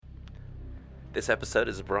This episode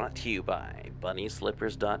is brought to you by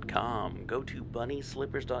BunnySlippers.com. Go to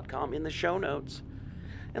BunnySlippers.com in the show notes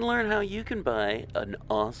and learn how you can buy an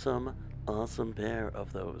awesome pair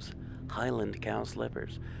of those Highland cow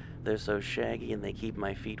slippers. They're so shaggy and they keep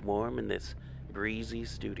my feet warm in this breezy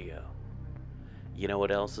studio. You know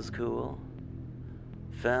what else is cool?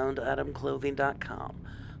 FoundAdamClothing.com.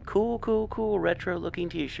 Cool retro-looking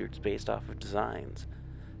t-shirts based off of designs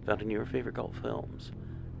found in your favorite cult films.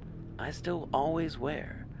 I still always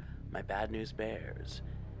wear my Bad News Bears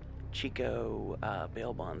Chico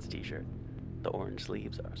Bail Bonds t-shirt. The orange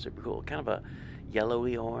sleeves are super cool. Kind of a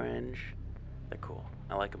yellowy orange. They're cool.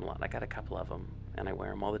 I like them a lot. I got a couple of them, and I wear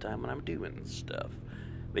them all the time when I'm doing stuff.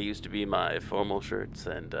 They used to be my formal shirts,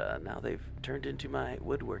 and now they've turned into my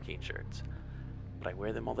woodworking shirts. But I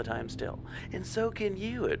wear them all the time still. And so can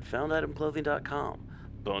you at FoundAdamClothing.com.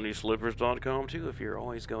 BunnySlippers.com too, if you're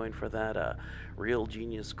always going for that real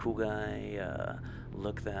genius, cool guy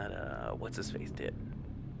look that what's his face did.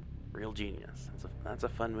 Real Genius. That's a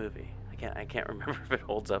fun movie. I can't remember if it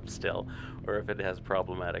holds up still or if it has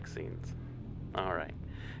problematic scenes. All right.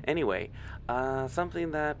 Anyway,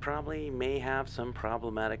 something that probably may have some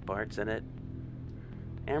problematic parts in it.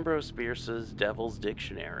 Ambrose Bierce's Devil's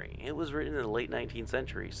Dictionary. It was written in the late 19th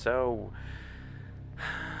century, so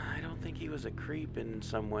I don't think he was a creep in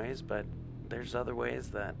some ways, but there's other ways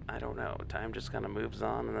that, I don't know, time just kind of moves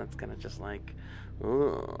on, and that's kind of just like,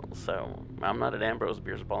 ugh. So, I'm not an Ambrose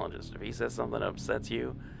Bierce apologist. If he says something that upsets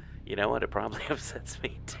you, you know what, it probably upsets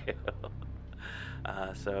me too.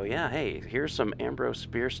 So yeah, hey, here's some Ambrose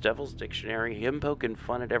Bierce Devil's Dictionary, him poking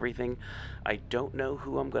fun at everything. I don't know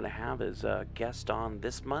who I'm going to have as a guest on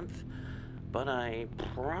this month, but I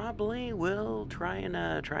probably will try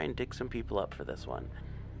and dig some people up for this one.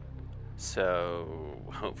 So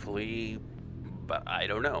hopefully, but I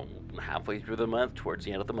don't know, halfway through the month, towards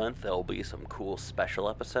the end of the month, there'll be some cool special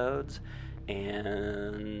episodes,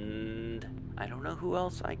 and I don't know who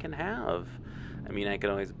else I can have. I mean, I can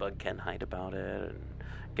always bug Ken Hite about it, and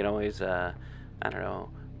I can always,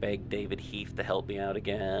 beg David Heath to help me out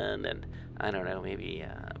again, and I don't know, maybe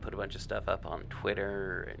put a bunch of stuff up on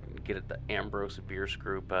Twitter and get the Ambrose Bierce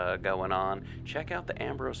group going on. Check out the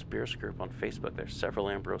Ambrose Bierce group on Facebook. There's several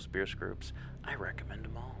Ambrose Bierce groups. I recommend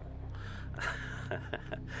them all.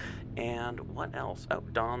 And what else? Oh,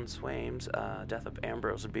 Don Swaim's Death of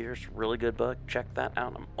Ambrose Bierce. Really good book. Check that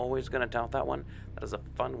out. I'm always going to tout that one. That is a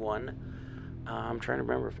fun one. I'm trying to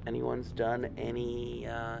remember if anyone's done any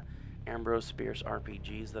Ambrose Bierce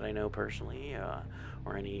RPGs that I know personally,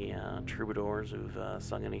 or any troubadours who've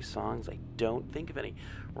sung any songs. I don't think of any.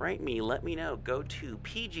 Write me, let me know. Go to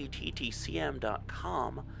pgttcm.com,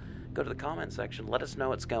 go to the comment section, let us know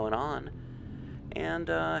what's going on. And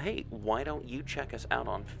hey, why don't you check us out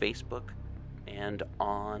on Facebook and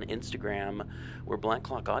on Instagram? We're Black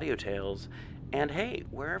Clock Audio Tales. And hey,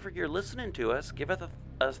 wherever you're listening to us, give us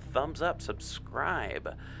a thumbs up,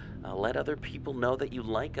 subscribe. Let other people know that you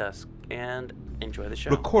like us, and enjoy the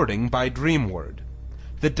show. Recording by Dreamword.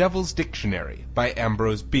 The Devil's Dictionary by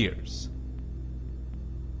Ambrose Bierce.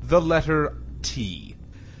 The letter T.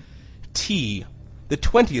 T, the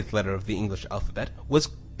 20th letter of the English alphabet, was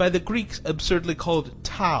by the Greeks absurdly called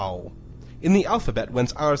tau. In the alphabet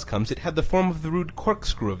whence ours comes, it had the form of the rude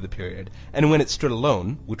corkscrew of the period, and when it stood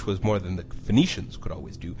alone, which was more than the Phoenicians could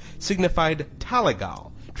always do, signified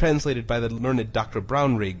talagal, translated by the learned Dr.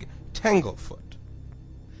 Brownrigg, tanglefoot.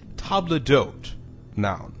 Table d'hôte,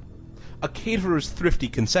 noun. A caterer's thrifty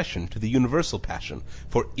concession to the universal passion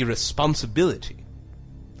for irresponsibility.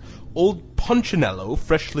 Old Punchinello,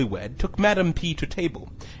 freshly wed, took Madam P to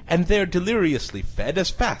table, and there deliriously fed as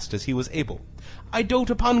fast as he was able. "I dote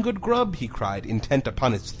upon good grub," he cried, intent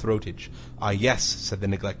upon its throatage. "Ah, yes," said the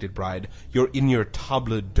neglected bride, "you're in your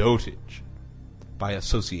table dotage." By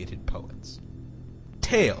Associated Poets.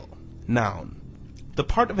 Tail, noun. The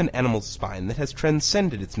part of an animal's spine that has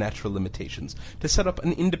transcended its natural limitations to set up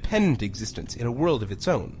an independent existence in a world of its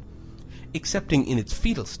own. Excepting in its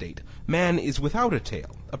fetal state, man is without a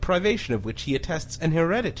tail, a privation of which he attests an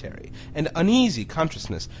hereditary and uneasy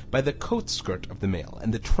consciousness by the coat-skirt of the male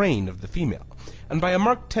and the train of the female, and by a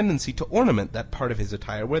marked tendency to ornament that part of his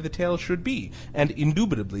attire where the tail should be, and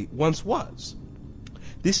indubitably once was.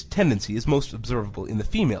 This tendency is most observable in the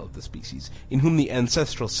female of the species, in whom the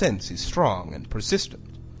ancestral sense is strong and persistent.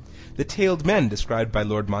 The tailed men described by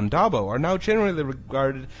Lord Mondabo are now generally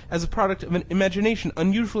regarded as a product of an imagination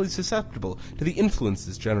unusually susceptible to the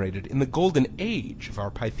influences generated in the golden age of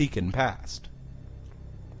our Pythican past.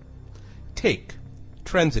 Take,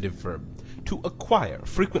 transitive verb, to acquire,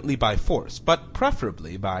 frequently by force, but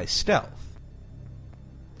preferably by stealth.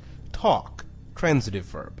 Talk, transitive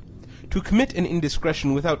verb, To commit an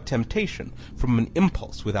indiscretion without temptation, from an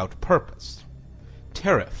impulse without purpose.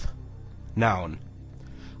 Tariff. Noun.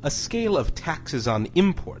 A scale of taxes on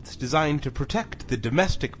imports designed to protect the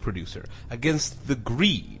domestic producer against the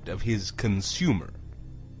greed of his consumer.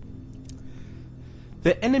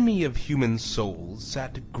 The enemy of human souls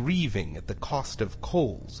sat grieving at the cost of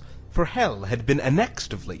coals, for hell had been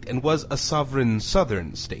annexed of late, and was a sovereign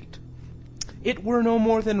southern state. It were no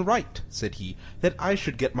more than right, said he, that I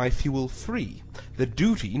should get my fuel free. The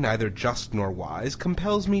duty, neither just nor wise,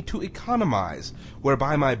 compels me to economize,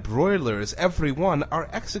 whereby my broilers every one are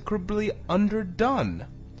execrably underdone.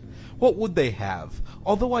 What would they have?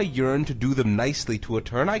 Although I yearn to do them nicely to a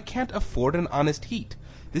turn, I can't afford an honest heat.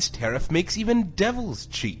 This tariff makes even devils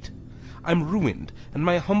cheat. I'm ruined, and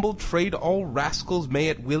my humble trade all rascals may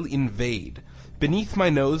at will invade. Beneath my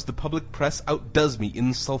nose the public press outdoes me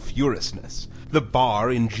in sulphurousness. The bar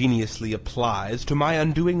ingeniously applies to my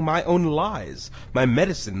undoing my own lies. My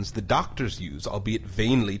medicines the doctors use, albeit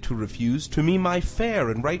vainly to refuse to me my fair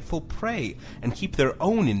and rightful prey, and keep their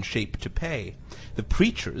own in shape to pay. The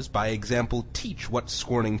preachers by example teach what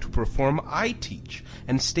scorning to perform I teach,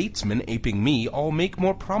 and statesmen aping me all make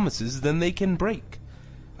more promises than they can break.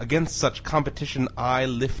 Against such competition I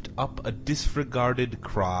lift up a disregarded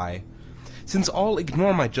cry. Since all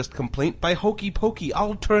ignore my just complaint, by hokey pokey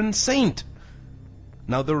I'll turn saint.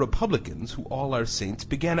 Now the Republicans, who all are saints,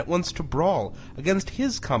 began at once to brawl against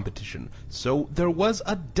his competition, so there was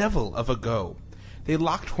a devil of a go. They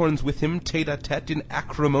locked horns with him tete-a-tete in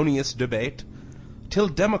acrimonious debate, till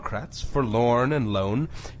Democrats, forlorn and lone,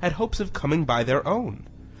 had hopes of coming by their own.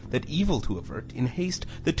 That evil to avert, in haste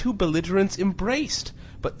the two belligerents embraced,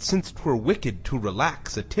 but since 'twere wicked to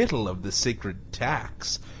relax a tittle of the sacred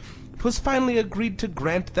tax, 'twas finally agreed to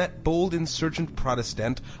grant that bold insurgent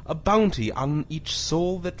Protestant a bounty on each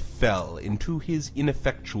soul that fell into his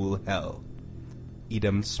ineffectual hell.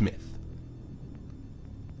 Edom Smith.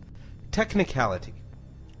 Technicality.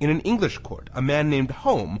 In an English court, a man named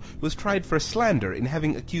Home was tried for slander in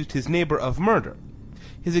having accused his neighbor of murder.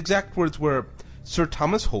 His exact words were, "Sir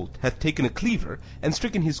Thomas Holt hath taken a cleaver, and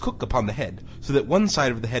stricken his cook upon the head, so that one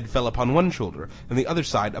side of the head fell upon one shoulder, and the other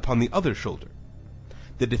side upon the other shoulder."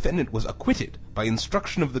 The defendant was acquitted by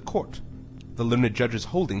instruction of the court, the learned judges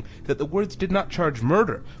holding that the words did not charge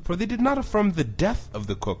murder, for they did not affirm the death of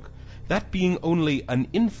the cook, that being only an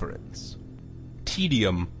inference.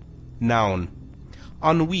 Tedium. Noun.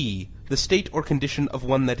 Ennui, the state or condition of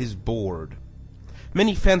one that is bored.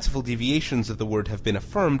 Many fanciful deviations of the word have been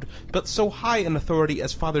affirmed, but so high an authority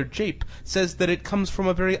as Father Jape says that it comes from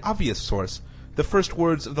a very obvious source, the first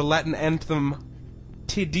words of the Latin anthem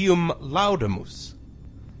Te Deum Laudamus.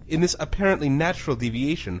 In this apparently natural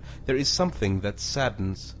deviation there is something that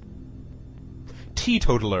saddens.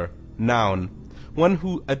 Teetotaler. Noun. One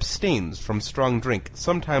who abstains from strong drink,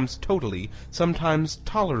 sometimes totally, sometimes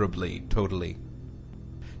tolerably totally.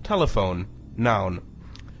 Telephone. Noun.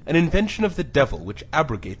 An invention of the devil which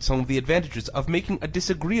abrogates some of the advantages of making a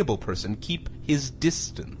disagreeable person keep his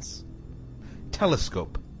distance.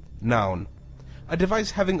 Telescope. Noun. A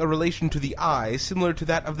device having a relation to the eye similar to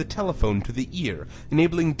that of the telephone to the ear,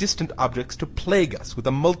 enabling distant objects to plague us with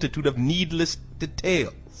a multitude of needless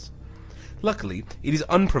details. Luckily, it is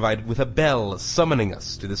unprovided with a bell summoning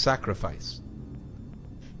us to the sacrifice.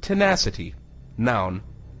 Tenacity. Noun.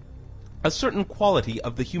 A certain quality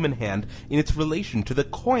of the human hand in its relation to the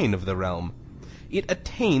coin of the realm. It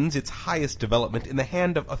attains its highest development in the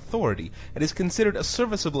hand of authority, and is considered a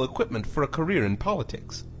serviceable equipment for a career in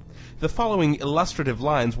politics. The following illustrative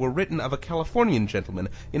lines were written of a Californian gentleman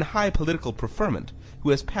in high political preferment, who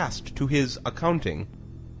has passed to his accounting.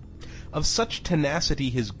 Of such tenacity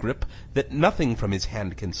his grip, that nothing from his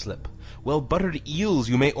hand can slip. Well-buttered eels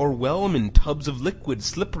you may o'erwhelm in tubs of liquid,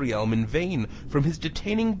 slippery elm in vain. From his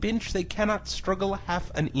detaining bench they cannot struggle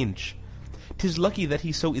half an inch. 'Tis lucky that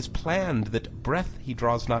he so is planned, that breath he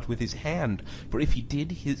draws not with his hand, for if he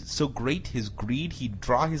did, so great his greed, he'd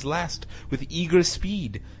draw his last with eager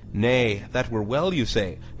speed. Nay, that were well, you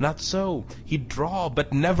say. Not so. He'd draw,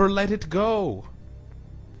 but never let it go.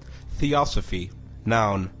 Theosophy.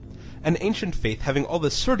 Noun. An ancient faith having all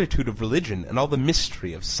the certitude of religion and all the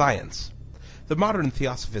mystery of science. The modern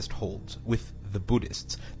theosophist holds, with the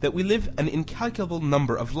Buddhists, that we live an incalculable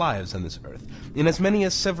number of lives on this earth, in as many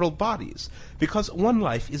as several bodies, because one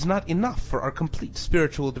life is not enough for our complete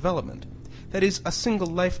spiritual development. That is, a single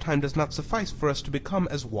lifetime does not suffice for us to become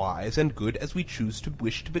as wise and good as we choose to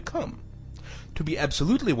wish to become. To be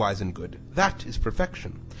absolutely wise and good, that is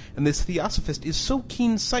perfection, and this theosophist is so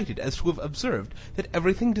keen-sighted as to have observed that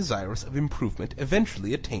everything desirous of improvement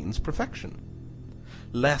eventually attains perfection.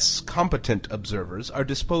 less competent observers are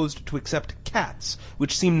disposed to accept cats,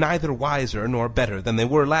 which seem neither wiser nor better than they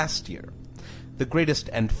were last year. The greatest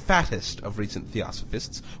and fattest of recent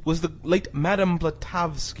theosophists was the late Madame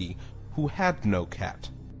Blavatsky, who had no cat.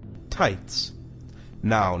 Tights.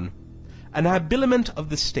 Noun. An habiliment of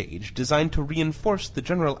the stage designed to reinforce the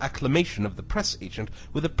general acclamation of the press agent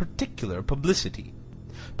with a particular publicity.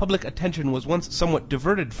 Public attention was once somewhat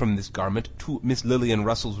diverted from this garment to Miss Lillian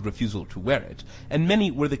Russell's refusal to wear it, and many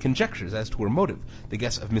were the conjectures as to her motive, the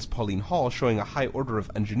guess of Miss Pauline Hall showing a high order of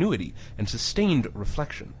ingenuity and sustained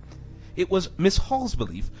reflection. It was Miss Hall's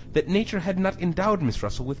belief that nature had not endowed Miss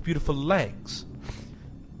Russell with beautiful legs.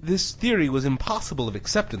 This theory was impossible of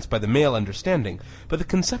acceptance by the male understanding, but the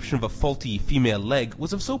conception of a faulty female leg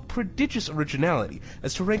was of so prodigious originality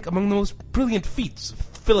as to rank among the most brilliant feats of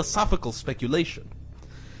philosophical speculation.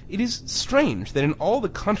 It is strange that in all the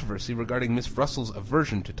controversy regarding Miss Russell's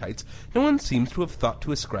aversion to tights, no one seems to have thought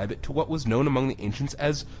to ascribe it to what was known among the ancients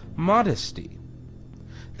as modesty.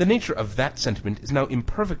 The nature of that sentiment is now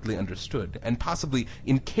imperfectly understood, and possibly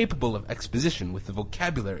incapable of exposition with the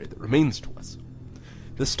vocabulary that remains to us.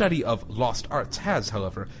 The study of lost arts has,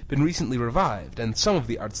 however, been recently revived, and some of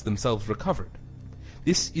the arts themselves recovered.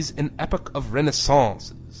 This is an epoch of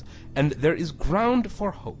renaissances, and there is ground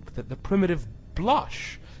for hope that the primitive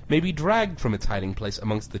blush may be dragged from its hiding place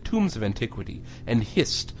amongst the tombs of antiquity and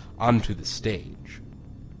hissed onto the stage.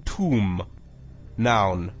 Tomb.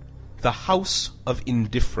 Noun. The house of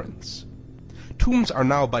indifference. Tombs are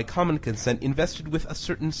now by common consent invested with a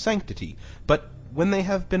certain sanctity, but when they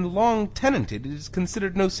have been long tenanted, it is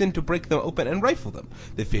considered no sin to break them open and rifle them,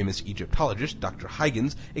 the famous Egyptologist Dr.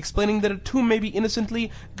 Huygens explaining that a tomb may be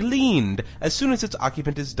innocently gleaned as soon as its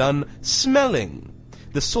occupant is done smelling,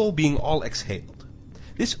 the soul being all exhaled.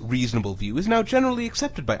 This reasonable view is now generally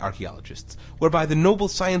accepted by archaeologists, whereby the noble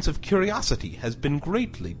science of curiosity has been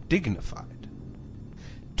greatly dignified.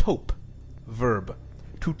 Tope. Verb.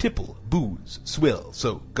 To tipple, booze, swill,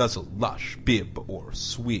 so guzzle, lush, bib, or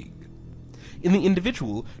swig. In the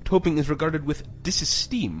individual, toping is regarded with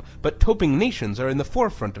disesteem, but toping nations are in the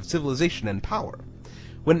forefront of civilization and power.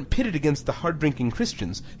 When pitted against the hard-drinking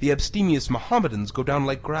Christians, the abstemious Mohammedans go down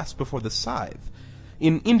like grass before the scythe.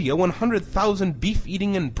 In India, 100,000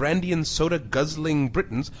 beef-eating and brandy-and-soda-guzzling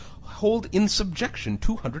Britons hold in subjection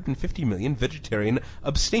 250 million vegetarian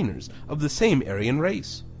abstainers of the same Aryan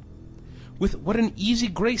race. With what an easy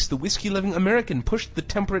grace the whiskey-loving American pushed the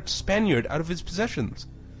temperate Spaniard out of his possessions.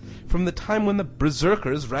 From the time when the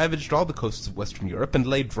berserkers ravaged all the coasts of Western Europe and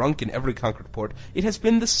lay drunk in every conquered port, it has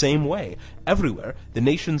been the same way. Everywhere, the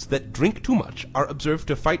nations that drink too much are observed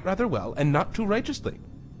to fight rather well and not too righteously.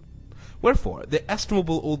 Wherefore, the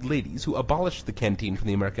estimable old ladies who abolished the canteen from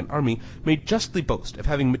the American army may justly boast of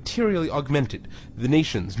having materially augmented the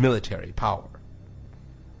nation's military power.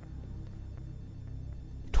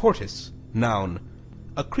 Tortoise. Noun.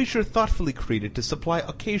 A creature thoughtfully created to supply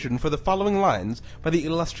occasion for the following lines by the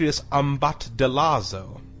illustrious Ambat de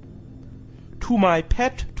Lazo. To my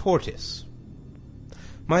pet tortoise.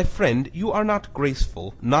 My friend, you are not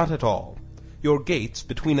graceful, not at all. Your gait's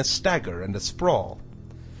between a stagger and a sprawl.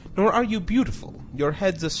 Nor are you beautiful, your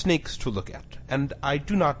head's a snake's to look at, and I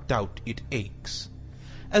do not doubt it aches.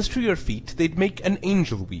 As to your feet, they'd make an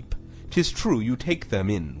angel weep. 'Tis true you take them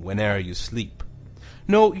in whene'er you sleep.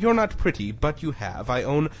 No, you're not pretty, but you have, I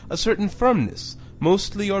own, a certain firmness,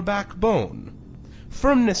 mostly your backbone.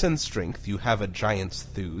 Firmness and strength, you have a giant's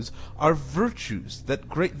thews, are virtues that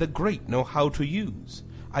the great know how to use.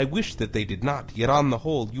 I wish that they did not, yet on the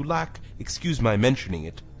whole you lack, excuse my mentioning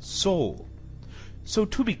it, soul. So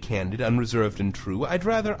to be candid, unreserved, and true, I'd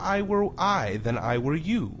rather I were I than I were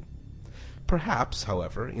you. Perhaps,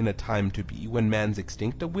 however, in a time to be, when man's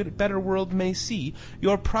extinct, a better world may see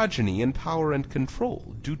your progeny in power and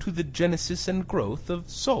control, due to the genesis and growth of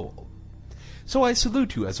soul. So I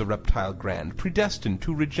salute you as a reptile grand, predestined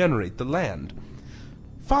to regenerate the land.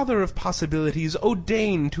 Father of possibilities, O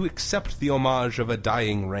deign to accept the homage of a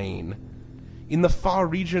dying reign. In the far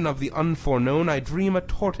region of the unforeknown I dream a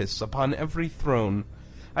tortoise upon every throne.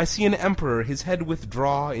 I see an emperor his head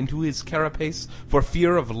withdraw into his carapace for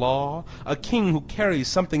fear of law, a king who carries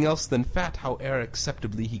something else than fat, howe'er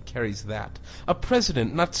acceptably he carries that, a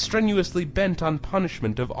president not strenuously bent on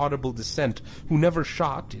punishment of audible dissent, who never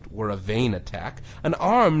shot, it were a vain attack, an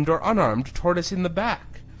armed or unarmed tortoise in the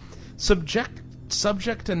back.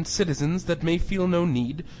 Subject and citizens that may feel no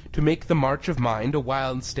need to make the march of mind a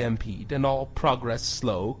wild stampede, and all progress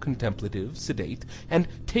slow, contemplative, sedate, and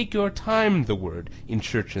take your time the word in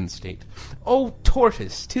church and state. O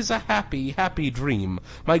tortoise, 'tis a happy, happy dream,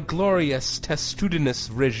 my glorious testudinous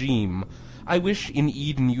regime. I wish in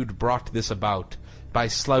Eden you'd brought this about. by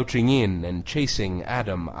slouching in and chasing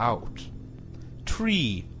Adam out.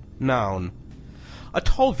 Tree, noun. A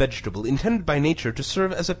tall vegetable intended by nature to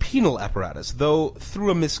serve as a penal apparatus, though through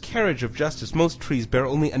a miscarriage of justice most trees bear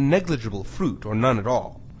only a negligible fruit or none at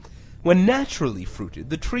all. When naturally fruited,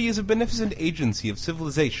 the tree is a beneficent agency of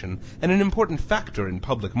civilization and an important factor in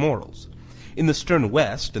public morals. In the stern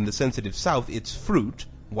West and the sensitive South, its fruit,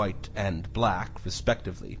 white and black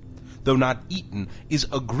respectively, though not eaten, is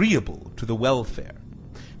agreeable to the welfare.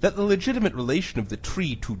 That the legitimate relation of the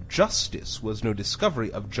tree to justice was no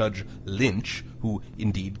discovery of Judge Lynch, who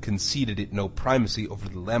indeed conceded it no primacy over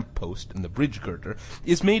the lamp-post and the bridge-girder,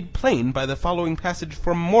 is made plain by the following passage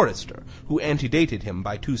from Morrister, who antedated him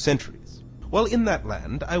by 2 centuries. While in that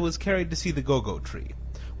land I was carried to see the go-go tree,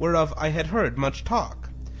 whereof I had heard much talk.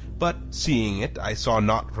 But, seeing it, I saw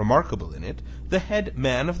naught remarkable in it. The head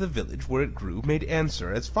man of the village where it grew made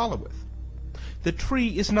answer as followeth. The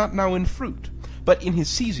tree is not now in fruit, but in his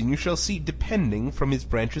season you shall see depending from his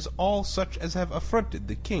branches all such as have affronted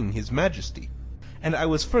the king his majesty. And I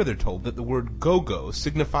was further told that the word go-go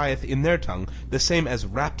signifieth in their tongue the same as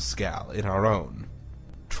rapscal in our own.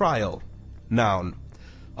 Trial, noun.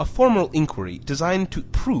 A formal inquiry designed to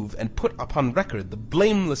prove and put upon record the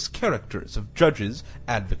blameless characters of judges,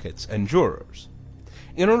 advocates, and jurors.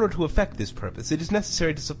 In order to effect this purpose, it is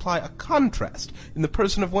necessary to supply a contrast in the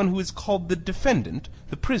person of one who is called the defendant,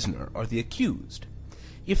 the prisoner, or the accused.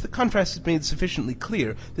 If the contrast is made sufficiently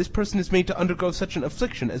clear, this person is made to undergo such an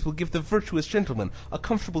affliction as will give the virtuous gentleman a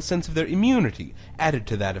comfortable sense of their immunity, added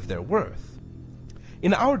to that of their worth.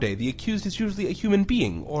 In our day, the accused is usually a human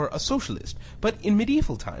being, or a socialist, but in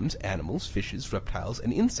medieval times, animals, fishes, reptiles,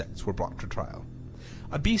 and insects were brought to trial.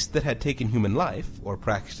 A beast that had taken human life, or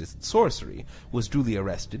practiced sorcery, was duly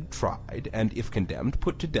arrested, tried, and, if condemned,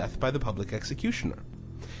 put to death by the public executioner.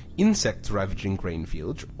 Insects ravaging grain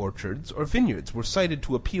fields, orchards, or vineyards were cited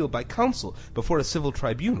to appeal by counsel before a civil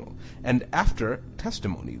tribunal, and after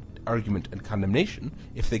testimony, argument, and condemnation,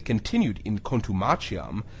 if they continued in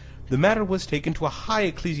contumaciam, the matter was taken to a high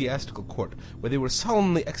ecclesiastical court, where they were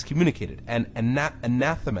solemnly excommunicated and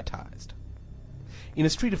anathematized. In a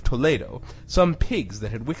street of Toledo, some pigs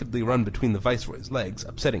that had wickedly run between the viceroy's legs,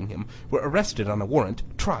 upsetting him, were arrested on a warrant,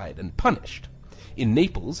 tried, and punished. In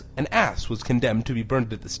Naples, an ass was condemned to be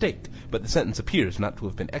burned at the stake, but the sentence appears not to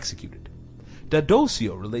have been executed.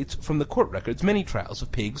 D'Adosio relates from the court records many trials of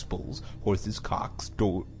pigs, bulls, horses, cocks,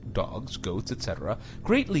 dogs, goats, etc.,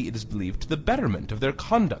 greatly, it is believed, to the betterment of their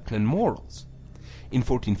conduct and morals. In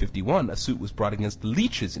 1451 a suit was brought against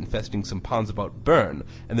leeches infesting some ponds about Bern,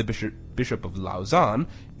 and the Bishop of Lausanne,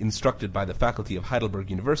 instructed by the faculty of Heidelberg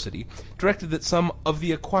University, directed that some of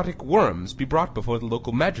the aquatic worms be brought before the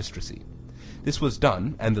local magistracy. This was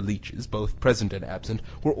done, and the leeches, both present and absent,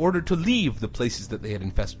 were ordered to leave the places that they had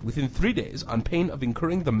infested within 3 days, on pain of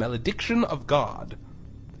incurring the malediction of God.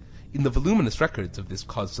 In the voluminous records of this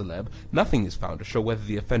cause célèbre, nothing is found to show whether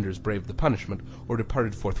the offenders braved the punishment, or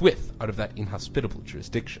departed forthwith out of that inhospitable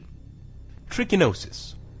jurisdiction.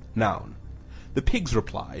 Trichinosis, noun. The pig's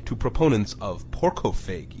reply to proponents of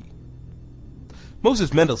porcophagy.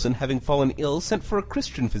 Moses Mendelssohn, having fallen ill, sent for a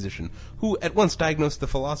Christian physician, who at once diagnosed the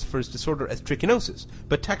philosopher's disorder as trichinosis,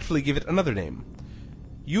 but tactfully gave it another name.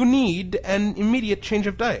 "You need an immediate change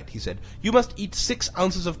of diet," he said. "You must eat 6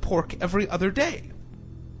 ounces of pork every other day."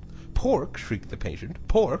 "Pork?" shrieked the patient.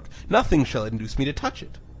 "Pork? Nothing shall induce me to touch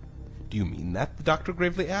it." "Do you mean that?" the doctor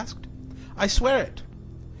gravely asked. "I swear it."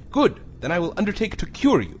 "Good. Then I will undertake to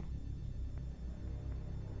cure you."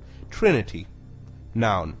 Trinity,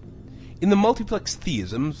 noun. In the multiplex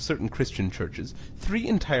theism of certain Christian churches, 3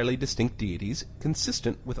 entirely distinct deities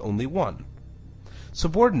consistent with only one.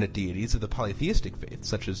 Subordinate deities of the polytheistic faith,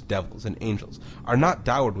 such as devils and angels, are not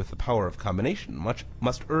dowered with the power of combination,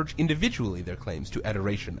 must urge individually their claims to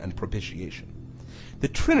adoration and propitiation. The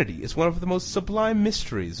Trinity is one of the most sublime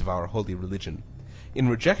mysteries of our holy religion. In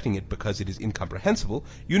rejecting it because it is incomprehensible,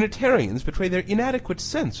 Unitarians betray their inadequate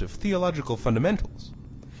sense of theological fundamentals.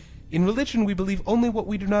 In religion we believe only what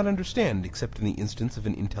we do not understand, except in the instance of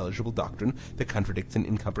an intelligible doctrine that contradicts an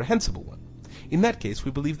incomprehensible one. In that case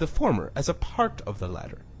we believe the former as a part of the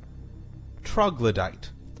latter.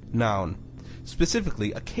 Troglodyte, noun.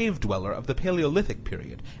 Specifically, a cave dweller of the Paleolithic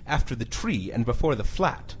period, after the tree and before the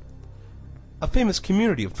flat. A famous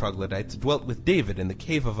community of troglodytes dwelt with David in the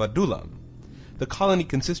cave of Adullam. The colony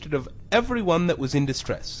consisted of every one that was in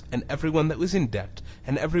distress, and every one that was in debt,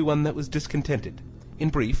 and every one that was discontented. In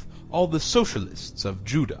brief, all the socialists of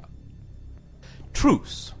Judah.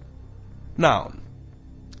 Truce, noun.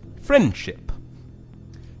 Friendship.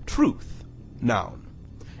 Truth, noun.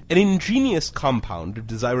 An ingenious compound of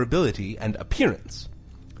desirability and appearance.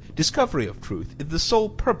 Discovery of truth is the sole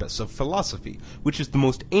purpose of philosophy, which is the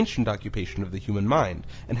most ancient occupation of the human mind,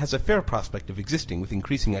 and has a fair prospect of existing with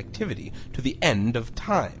increasing activity to the end of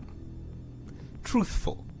time.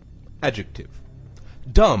 Truthful. Adjective.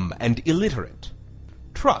 Dumb and illiterate.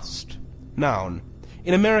 Trust. Noun.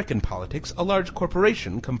 In American politics, a large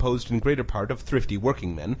corporation composed in greater part of thrifty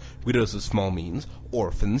workingmen, widows of small means,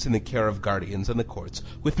 orphans in the care of guardians and the courts,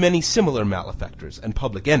 with many similar malefactors and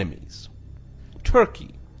public enemies.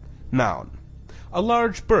 Turkey. Noun. A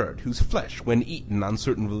large bird whose flesh, when eaten on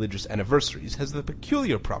certain religious anniversaries, has the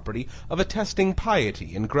peculiar property of attesting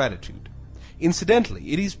piety and gratitude.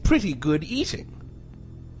 Incidentally, it is pretty good eating.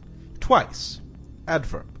 Twice.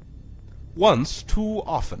 Adverb. Once too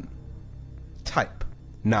often. Type.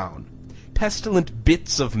 Noun. Pestilent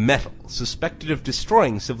bits of metal suspected of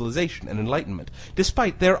destroying civilization and enlightenment,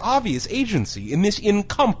 despite their obvious agency in this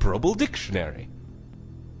incomparable dictionary.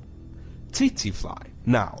 Tsetse fly.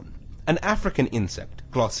 Noun. An African insect,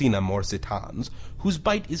 Glossina morsitans, whose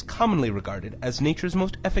bite is commonly regarded as nature's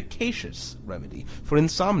most efficacious remedy for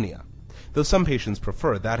insomnia, though some patients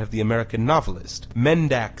prefer that of the American novelist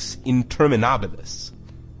Mendax interminabilis.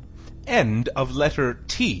 End of letter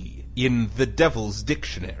T in the Devil's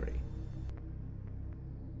Dictionary.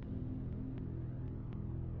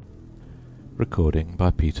 Recording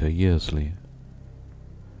by Peter Yearsley.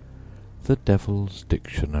 The Devil's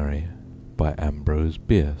Dictionary by Ambrose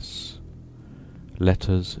Bierce.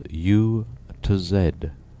 Letters U to Z.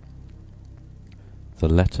 The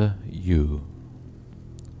letter U.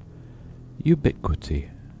 Ubiquity.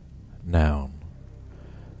 Noun.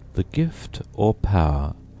 The gift or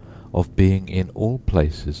power of being in all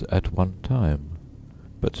places at one time,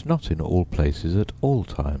 but not in all places at all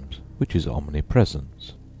times, which is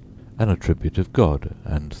omnipresence, an attribute of God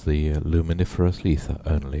and the luminiferous ether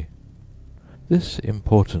only. This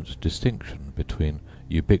important distinction between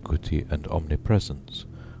ubiquity and omnipresence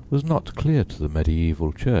was not clear to the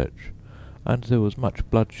medieval church, and there was much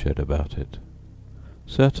bloodshed about it.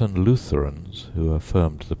 Certain Lutherans, who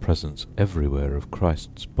affirmed the presence everywhere of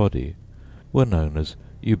Christ's body, were known as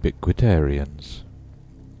ubiquitarians.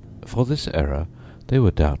 For this error they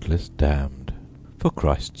were doubtless damned, for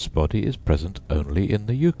Christ's body is present only in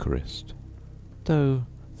the Eucharist, though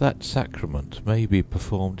that sacrament may be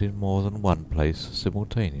performed in more than one place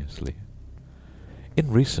simultaneously.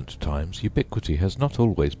 In recent times ubiquity has not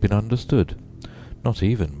always been understood, not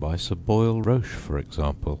even by Sir Boyle Roche, for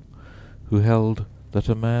example, who held that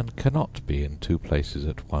a man cannot be in two places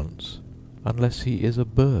at once unless he is a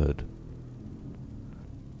bird.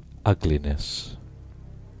 Ugliness.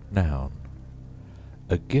 Noun.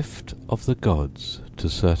 A gift of the gods to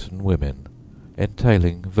certain women,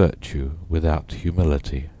 entailing virtue without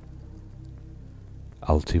humility.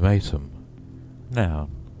 Ultimatum.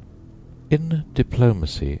 Noun. In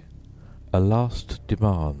diplomacy, a last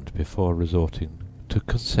demand before resorting to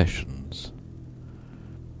concessions.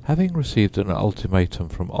 Having received an ultimatum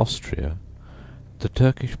from Austria, the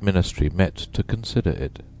Turkish ministry met to consider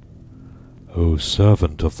it. "O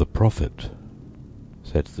servant of the Prophet,"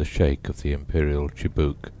 said the Sheikh of the Imperial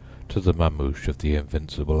Chibuk to the Mamouche of the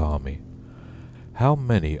Invincible Army, "how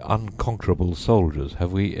many unconquerable soldiers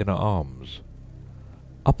have we in arms?"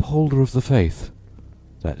 "Upholder of the faith,"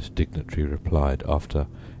 that dignitary replied after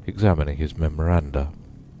examining his memoranda,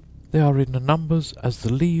 "they are in numbers as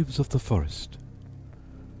the leaves of the forest."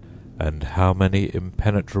 "And how many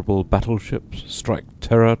impenetrable battleships strike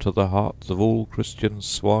terror to the hearts of all Christian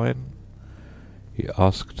swine?" he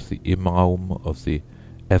asked the Imam of the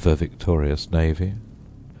ever-victorious navy.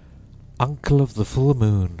 "Uncle of the full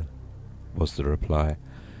moon," was the reply,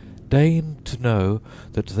 "deign to know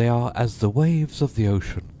that they are as the waves of the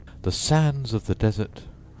ocean, the sands of the desert,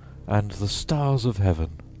 and the stars of heaven."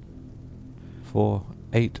 For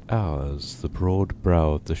 8 hours the broad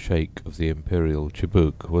brow of the Sheikh of the Imperial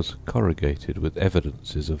Chibuk was corrugated with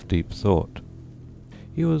evidences of deep thought.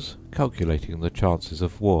 He was calculating the chances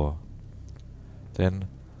of war. Then,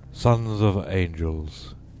 "Sons of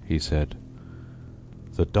angels," he said,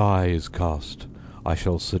 "the die is cast. I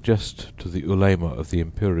shall suggest to the ulema of the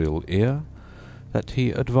imperial ear that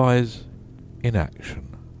he advise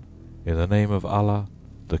inaction. In the name of Allah,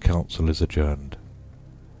 the council is adjourned."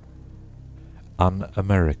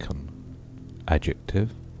 Un-American.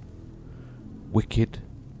 Adjective. Wicked,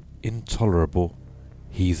 intolerable,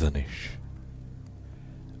 heathenish.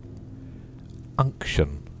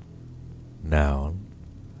 Unction. Noun.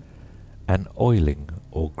 An oiling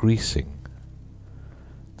or greasing.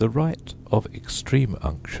 The rite of extreme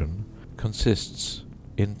unction consists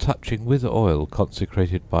in touching with oil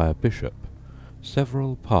consecrated by a bishop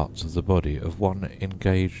several parts of the body of one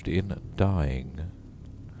engaged in dying.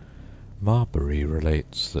 Marbury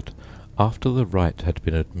relates that after the rite had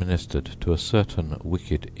been administered to a certain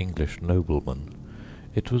wicked English nobleman,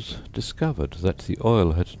 it was discovered that the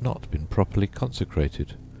oil had not been properly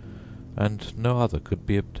consecrated, and no other could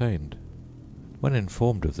be obtained. When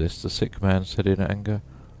informed of this, the sick man said in anger,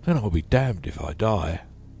 "Then I'll be damned if I die."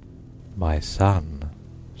 "My son,"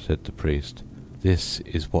 said the priest, "this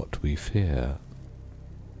is what we fear."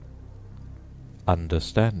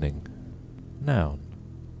 Understanding. Noun.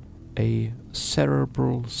 A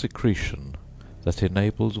cerebral secretion that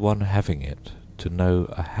enables one having it to know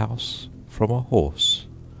a house from a horse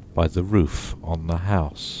by the roof on the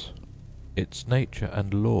house. Its nature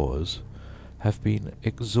and laws have been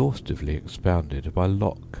exhaustively expounded by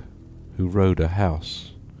Locke, who rode a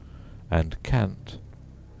house, and Kant,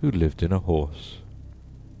 who lived in a horse.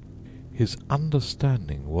 His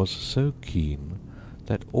understanding was so keen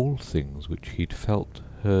that all things which he'd felt,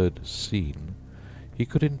 heard, seen, he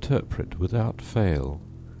could interpret without fail,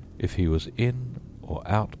 if he was in or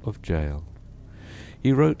out of jail.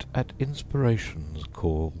 He wrote at inspiration's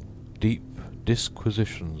call deep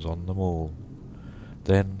disquisitions on them all,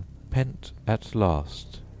 then, pent at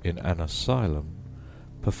last in an asylum,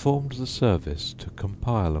 performed the service to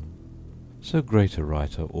compile 'em. So great a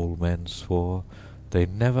writer all men swore they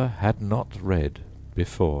never had not read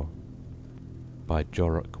before. By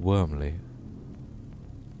Jorrocke Wormley.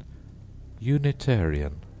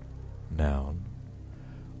 Unitarian. Noun.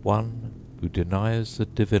 One who denies the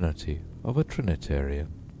divinity of a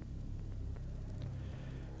Trinitarian.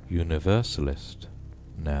 Universalist.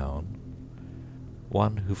 Noun.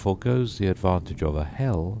 One who forgoes the advantage of a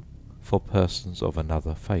hell for persons of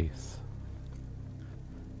another faith.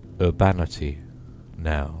 Urbanity.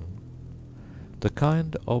 Noun. The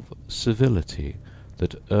kind of civility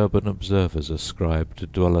that urban observers ascribe to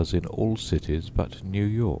dwellers in all cities but New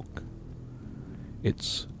York.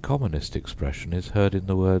 Its commonest expression is heard in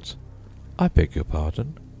the words, "I beg your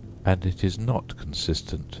pardon," and it is not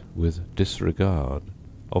consistent with disregard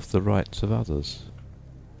of the rights of others.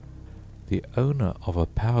 The owner of a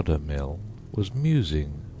powder mill was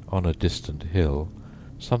musing on a distant hill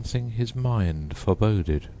something his mind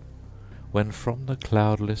foreboded, when from the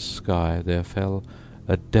cloudless sky there fell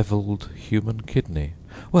a devilled human kidney.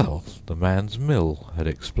 Well, the man's mill had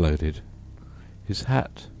exploded. His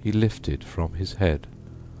hat he lifted from his head.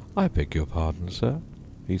 "I beg your pardon, sir,"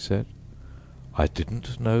 he said. "I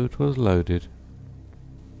didn't know 'twas loaded."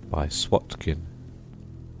 By Swatkin.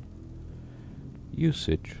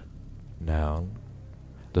 Usage. Noun.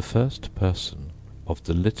 The first person of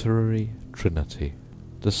the literary trinity,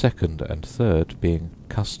 the second and third being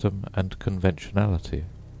custom and conventionality.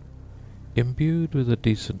 Imbued with a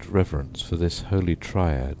decent reverence for this holy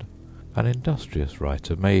triad, an industrious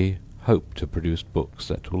writer may hope to produce books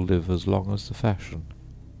that will live as long as the fashion.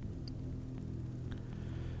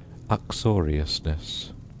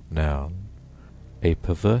 Uxoriousness. Noun. A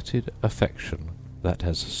perverted affection that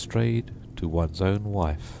has strayed to one's own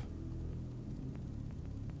wife.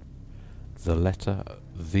 The letter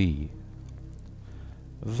V.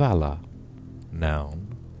 Valour.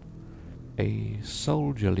 Noun. A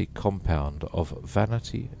soldierly compound of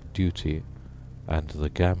vanity, duty, and the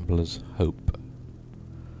gambler's hope.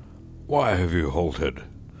 "Why have you halted?"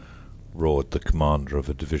 roared the commander of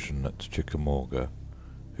a division at Chickamauga,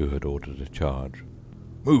 who had ordered a charge.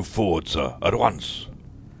 "Move forward, sir, at once."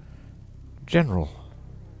 "General,"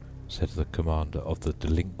 said the commander of the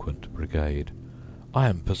delinquent brigade, "I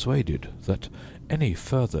am persuaded that any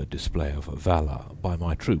further display of valour by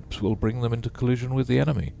my troops will bring them into collision with the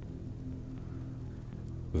enemy."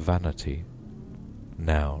 Vanity.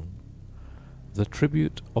 Noun. The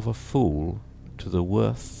tribute of a fool to the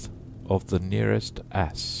worth of the nearest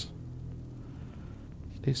ass.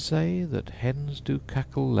 They say that hens do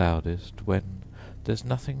cackle loudest when there's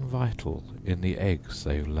nothing vital in the eggs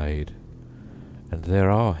they've laid, and there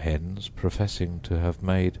are hens professing to have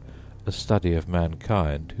made a study of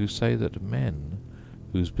mankind who say that men,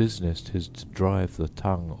 whose business is to drive the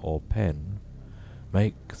tongue or pen,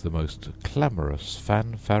 make the most clamorous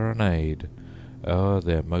fanfaronade o'er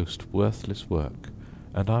their most worthless work,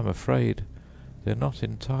 and I'm afraid they're not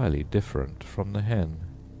entirely different from the hen.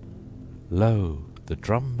 Lo, the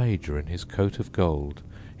drum major in his coat of gold,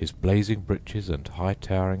 his blazing breeches and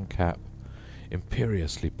high-towering cap,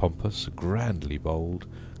 imperiously pompous, grandly bold,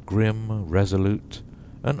 grim, resolute,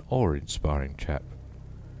 an awe-inspiring chap.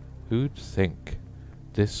 Who'd think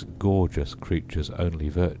this gorgeous creature's only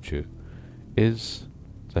virtue is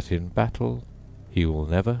that in battle he will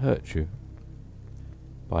never hurt you?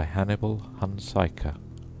 By Hannibal Hunsaker.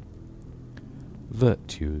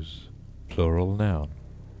 Virtues, plural noun.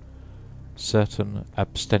 certain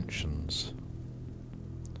abstentions.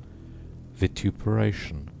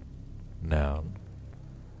 Vituperation, noun,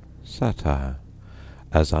 satire,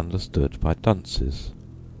 as understood by dunces,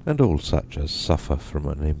 and all such as suffer from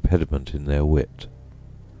an impediment in their wit.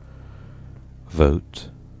 Vote,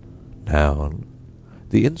 noun,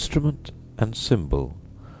 the instrument and symbol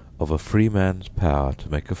of a free man's power to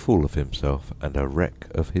make a fool of himself and a wreck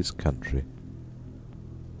of his country.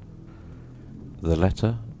 The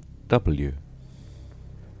letter W.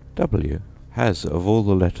 W has, of all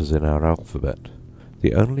the letters in our alphabet,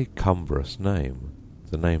 the only cumbrous name,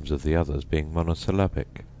 the names of the others being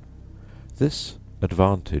monosyllabic. This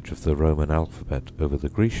advantage of the Roman alphabet over the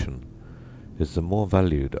Grecian is the more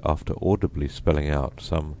valued after audibly spelling out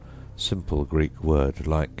some simple Greek word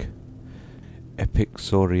like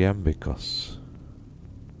epixoriambikos.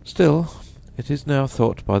 Still, it is now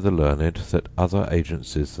thought by the learned that other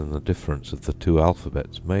agencies than the difference of the two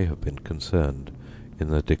alphabets may have been concerned in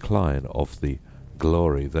the decline of the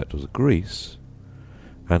glory that was Greece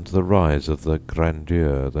and the rise of the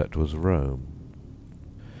grandeur that was Rome.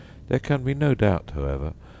 There can be no doubt,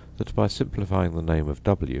 however, that by simplifying the name of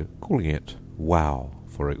W, calling it Wow,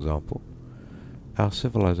 for example, our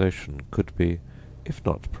civilization could be, if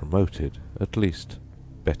not promoted, at least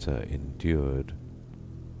better endured.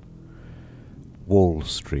 Wall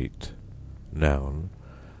Street, noun,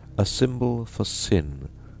 a symbol for sin,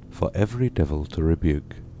 for every devil to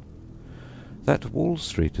rebuke. That Wall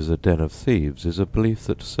Street is a den of thieves is a belief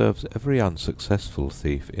that serves every unsuccessful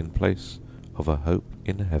thief in place of a hope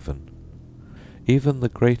in heaven. Even the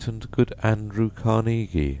great and good Andrew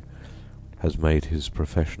Carnegie has made his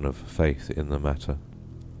profession of faith in the matter.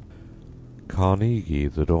 Carnegie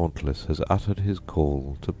the dauntless has uttered his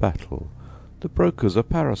call to battle. The brokers are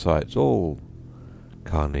parasites all.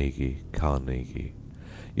 Carnegie, Carnegie,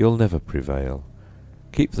 you'll never prevail.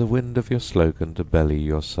 Keep the wind of your slogan to belly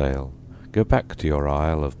your sail. Go back to your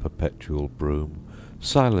isle of perpetual broom.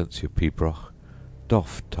 Silence your pibroch,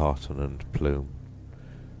 doff tartan and plume.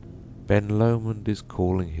 Ben Lomond is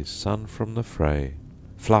calling his son from the fray.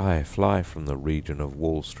 Fly, fly from the region of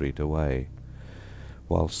Wall Street away.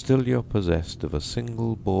 While still you're possessed of a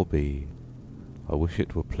single bawbee, I wish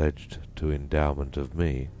it were pledged to endowment of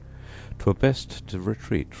me. 'Twere best to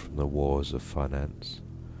retreat from the wars of finance,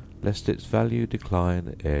 lest its value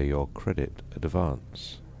decline ere your credit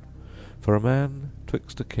advance. For a man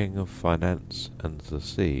 'twixt a king of finance and the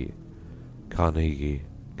sea, Carnegie,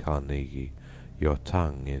 Carnegie, your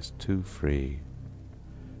tongue is too free.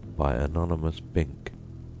 By Anonymous Bink.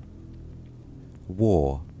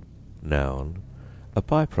 War, noun, a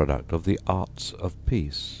by-product of the arts of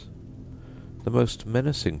peace. The most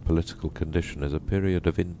menacing political condition is a period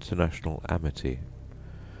of international amity.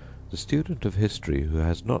 The student of history who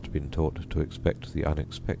has not been taught to expect the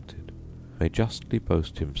unexpected may justly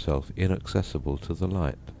boast himself inaccessible to the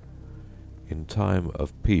light. In time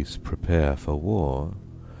of peace prepare for war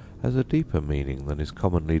has a deeper meaning than is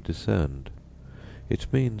commonly discerned.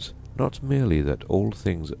 It means not merely that all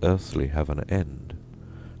things earthly have an end,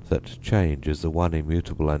 that change is the one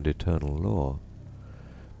immutable and eternal law,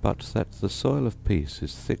 but that the soil of peace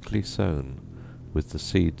is thickly sown with the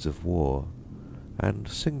seeds of war, and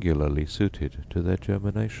singularly suited to their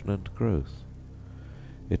germination and growth.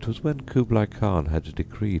 It was when Kublai Khan had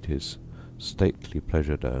decreed his stately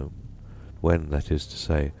pleasure dome, when, that is to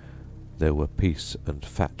say, there were peace and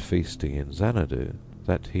fat feasting in Xanadu,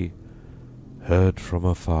 that he heard from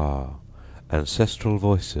afar ancestral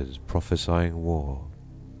voices prophesying war.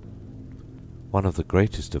 One of the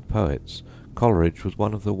greatest of poets, Coleridge was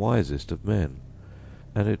one of the wisest of men,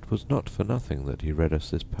 and it was not for nothing that he read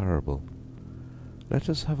us this parable. Let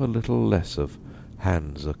us have a little less of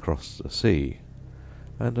hands across the sea,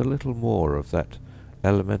 and a little more of that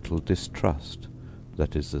elemental distrust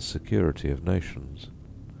that is the security of nations.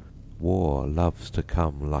 War loves to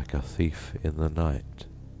come like a thief in the night.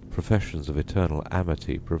 Professions of eternal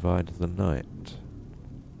amity provide the night.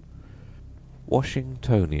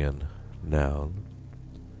 Washingtonian, noun,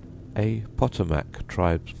 a Potomac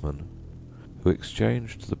tribesman who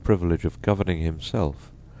exchanged the privilege of governing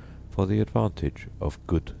himself for the advantage of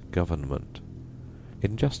good government.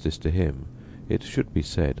 In justice to him, it should be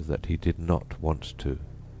said that he did not want to.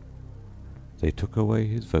 They took away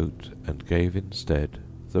his vote and gave instead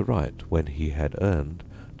the right, when he had earned,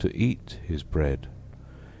 to eat his bread.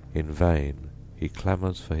 In vain he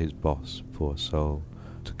clamours for his boss, poor soul,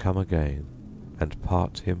 to come again and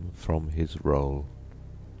part him from his roll.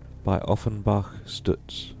 By Offenbach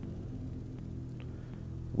Stutz.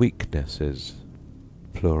 Weaknesses,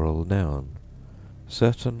 plural noun,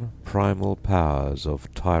 certain primal powers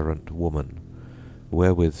of tyrant woman,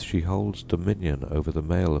 wherewith she holds dominion over the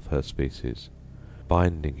male of her species,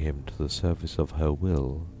 binding him to the service of her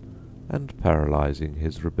will, and paralysing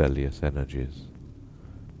his rebellious energies.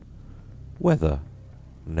 Weather,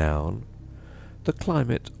 noun, the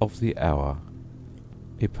climate of the hour.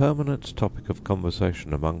 A permanent topic of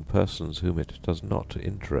conversation among persons whom it does not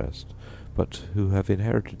interest, but who have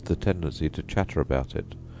inherited the tendency to chatter about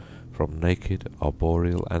it from naked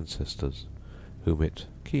arboreal ancestors whom it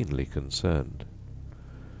keenly concerned.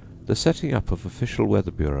 The setting up of official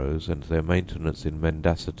weather bureaus and their maintenance in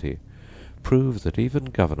mendacity prove that even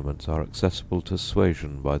governments are accessible to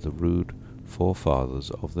suasion by the rude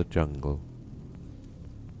forefathers of the jungle.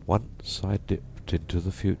 Once I dipped into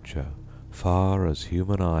the future, far as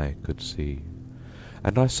human eye could see,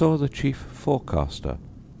 and I saw the chief forecaster,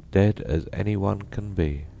 dead as any one can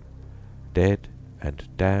be, dead and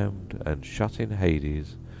damned and shut in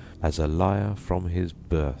Hades as a liar from his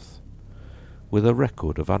birth, with a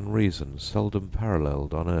record of unreason seldom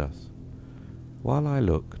paralleled on earth. While I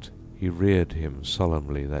looked, he reared him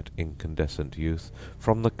solemnly, that incandescent youth,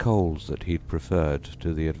 from the coals that he'd preferred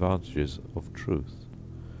to the advantages of truth.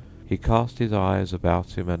 He cast his eyes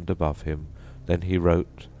about him and above him, then he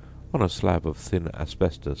wrote, on a slab of thin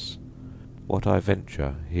asbestos, what I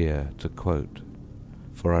venture here to quote,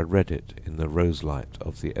 for I read it in the roselight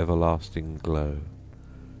of the everlasting glow.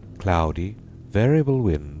 Cloudy, variable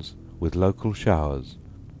winds, with local showers,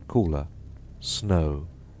 cooler, snow,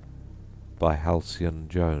 by Halcyon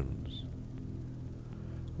Jones.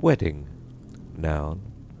 Wedding, noun,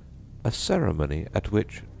 a ceremony at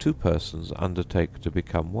which two persons undertake to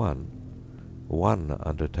become one. One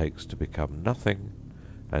undertakes to become nothing,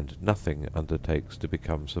 and nothing undertakes to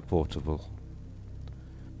become supportable.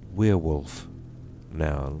 Werewolf,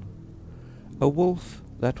 noun, a wolf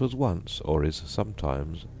that was once, or is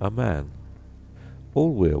sometimes, a man.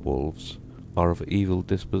 All werewolves are of evil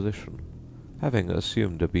disposition, having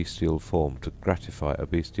assumed a bestial form to gratify a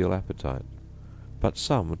bestial appetite, but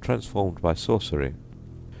some, transformed by sorcery,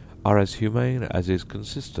 are as humane as is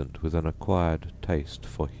consistent with an acquired taste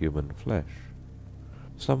for human flesh.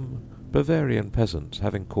 Some Bavarian peasants,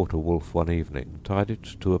 having caught a wolf one evening, tied it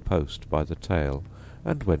to a post by the tail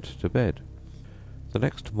and went to bed. The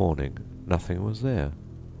next morning nothing was there.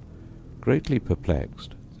 Greatly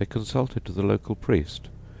perplexed, they consulted the local priest,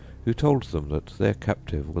 who told them that their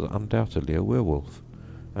captive was undoubtedly a werewolf,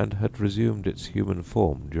 and had resumed its human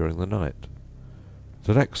form during the night.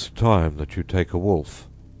 "The next time that you take a wolf,"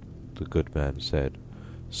 the good man said,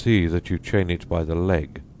 "see that you chain it by the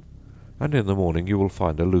leg, and in the morning you will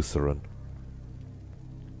find a Lutheran."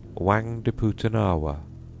 Wangdeputinawa,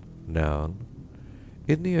 noun,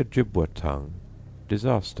 in the Ojibwa tongue,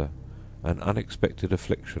 disaster, an unexpected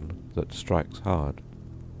affliction that strikes hard.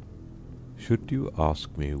 Should you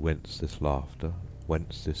ask me whence this laughter,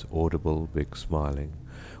 whence this audible big smiling,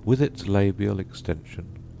 with its labial extension,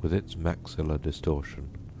 with its maxillar distortion,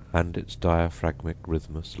 and its diaphragmic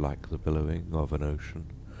rhythmus like the billowing of an ocean,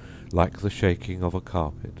 like the shaking of a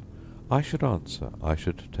carpet, I should answer, I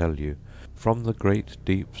should tell you, from the great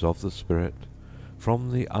deeps of the spirit,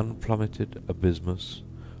 from the unplummeted abysmus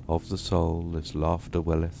of the soul, this laughter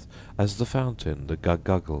welleth, as the fountain, the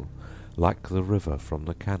guggle, like the river from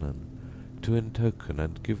the canon, to entoken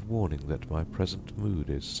and give warning that my present mood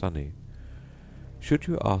is sunny. Should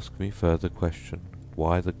you ask me further question,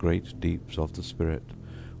 why the great deeps of the spirit,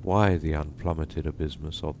 why the unplummeted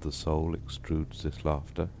abysmus of the soul extrudes this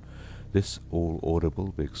laughter, this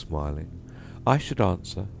all-audible big smiling, I should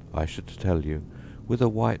answer, I should tell you, with a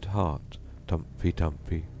white heart,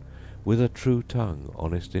 tumpy-tumpy, with a true tongue,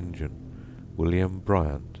 honest Injun, William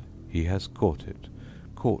Bryant, he has caught it,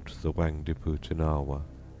 caught the Wangdeputinawa.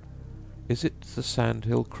 Is it the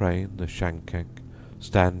sandhill crane, the shankank,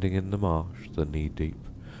 standing in the marsh, the knee-deep,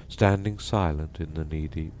 standing silent in the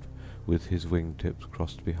knee-deep, with his wing-tips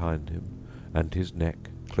crossed behind him, and his neck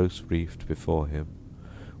close reefed before him,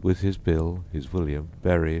 with his bill, his William,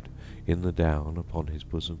 buried in the down upon his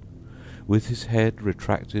bosom, with his head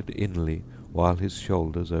retracted inly while his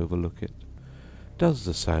shoulders overlook it? Does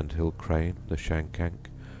the sandhill crane, the shankank,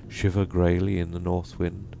 shiver greyly in the north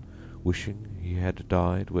wind, wishing he had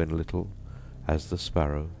died when little, as the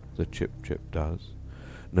sparrow, the chip-chip does?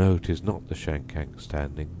 No, 'tis not the shankank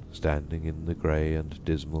standing in the grey and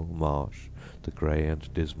dismal marsh, the grey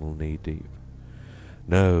and dismal knee-deep.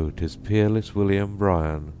 No, 'tis peerless William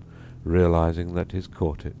Bryan, realizing that he's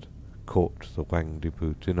caught it, caught the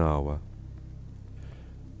Wangdeputinawa.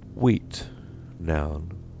 Wheat,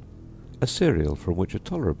 noun, a cereal from which a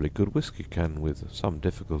tolerably good whisky can with some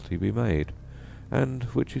difficulty be made, and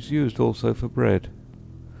which is used also for bread.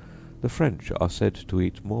 The French are said to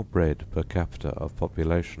eat more bread per capita of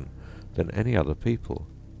population than any other people,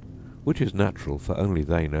 which is natural, for only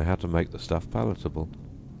they know how to make the stuff palatable.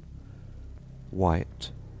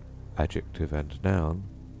 White, adjective and noun,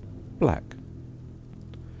 black.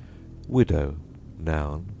 Widow,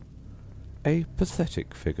 noun, a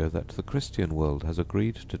pathetic figure that the Christian world has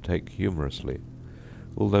agreed to take humorously,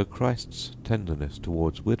 although Christ's tenderness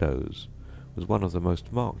towards widows was one of the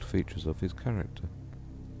most marked features of his character.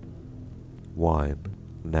 Wine,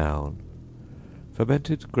 noun,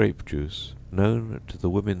 fermented grape juice, known to the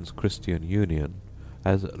Women's Christian Union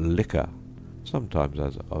as liquor, sometimes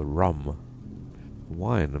as a rum.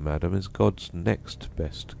 Wine, madam, is God's next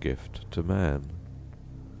best gift to man.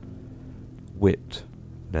 Wit,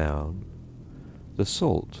 noun, the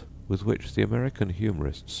salt with which the American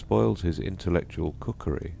humorist spoils his intellectual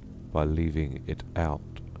cookery by leaving it out.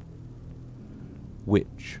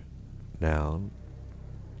 Witch, noun,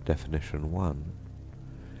 definition 1,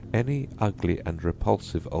 any ugly and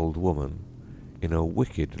repulsive old woman in a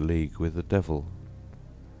wicked league with the devil.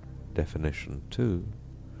 Definition 2,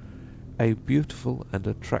 a beautiful and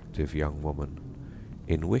attractive young woman,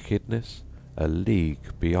 in wickedness a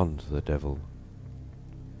league beyond the devil.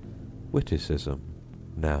 Witticism,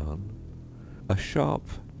 noun, a sharp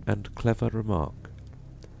and clever remark,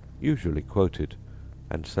 usually quoted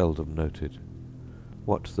and seldom noted,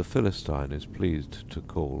 what the Philistine is pleased to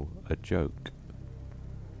call a joke.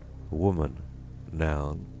 Woman,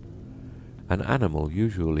 noun, an animal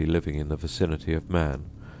usually living in the vicinity of man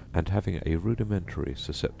and having a rudimentary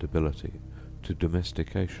susceptibility to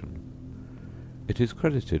domestication. It is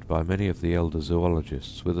credited by many of the elder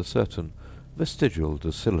zoologists with a certain vestigial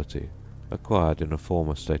docility acquired in a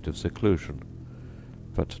former state of seclusion,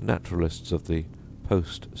 but naturalists of the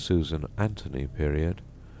post-Susan Anthony period,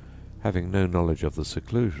 having no knowledge of the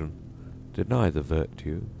seclusion, deny the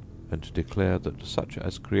virtue, and declare that such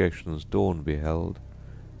as creation's dawn beheld,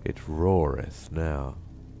 it roareth now.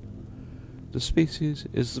 The species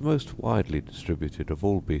is the most widely distributed of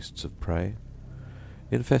all beasts of prey,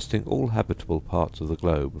 infesting all habitable parts of the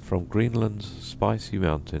globe, from Greenland's spicy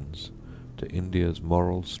mountains to India's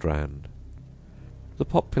moral strand. The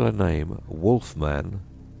popular name wolfman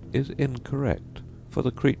is incorrect, for the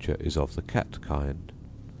creature is of the cat kind.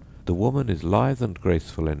 The woman is lithe and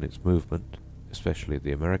graceful in its movement, especially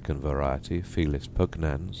the American variety, Felis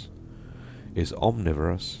pugnans, is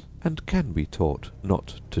omnivorous, and can be taught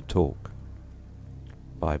not to talk.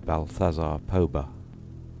 By Balthazar Pober.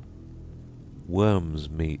 Worm's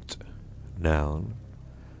meat, noun,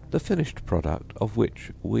 the finished product of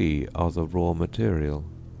which we are the raw material.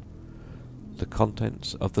 The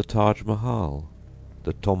contents of the Taj Mahal,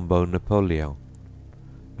 the Tombeau Napoleon,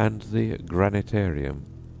 and the Granitarium.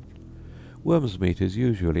 Worm's meat is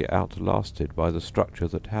usually outlasted by the structure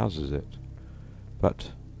that houses it,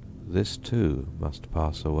 but this too must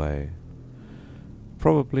pass away.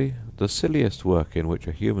 Probably the silliest work in which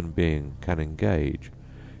a human being can engage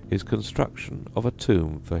is construction of a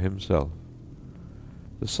tomb for himself.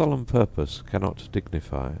 The solemn purpose cannot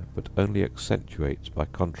dignify, but only accentuates by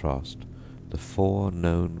contrast the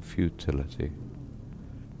foreknown futility.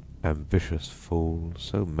 Ambitious fool,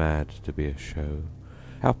 so mad to be a show,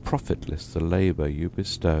 how profitless the labour you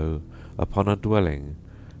bestow upon a dwelling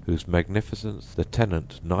whose magnificence the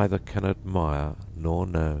tenant neither can admire nor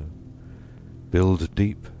know. Build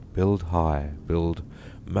deep, build high, build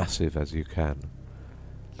massive as you can.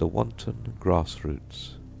 The wanton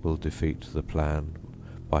grassroots will defeat the plan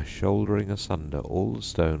by shouldering asunder all the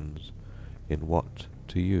stones in what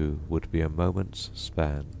to you would be a moment's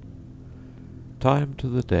span. Time to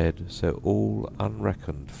the dead so all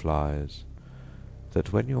unreckoned flies,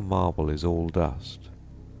 that when your marble is all dust,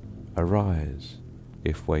 arise,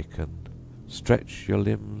 if wakened, stretch your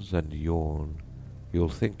limbs and yawn, you'll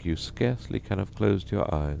think you scarcely can have closed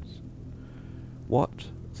your eyes. What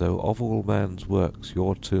though of all man's works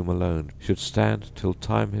your tomb alone should stand till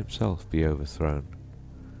time himself be overthrown?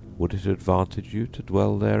 Would it advantage you to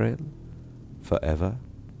dwell therein for ever,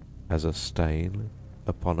 as a stain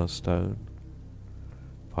upon a stone?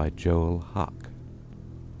 By Joel Huck.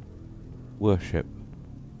 Worship,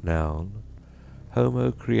 noun,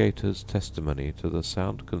 Homo Creator's testimony to the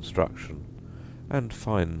sound construction and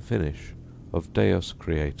fine finish of Deus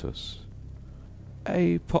Creatus.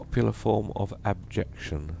 A popular form of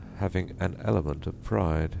abjection having an element of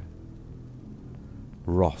pride.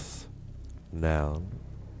 Wrath, noun,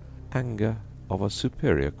 anger of a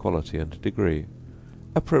superior quality and degree,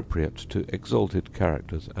 appropriate to exalted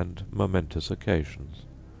characters and momentous occasions,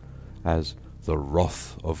 as the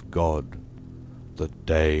wrath of God, the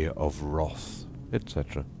day of wrath,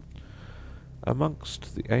 etc.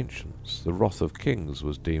 Amongst the ancients the wrath of kings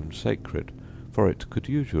was deemed sacred, for it could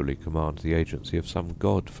usually command the agency of some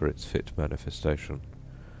god for its fit manifestation,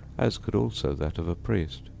 as could also that of a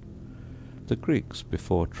priest. The Greeks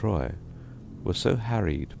before Troy were so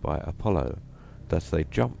harried by Apollo that they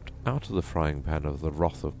jumped out of the frying pan of the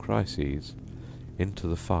wrath of Chryses into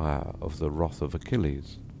the fire of the wrath of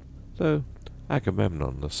Achilles, though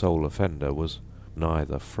Agamemnon, the sole offender, was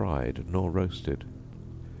neither fried nor roasted.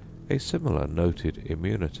 A similar noted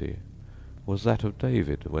immunity was that of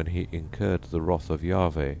David when he incurred the wrath of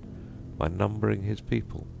Yahweh by numbering his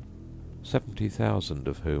people, 70,000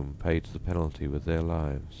 of whom paid the penalty with their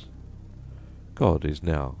lives. God is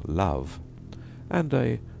now love, and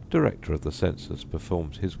a director of the census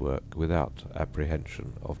performs his work without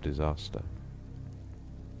apprehension of disaster.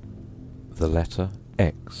 The letter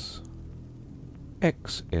X.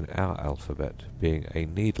 X in our alphabet, being a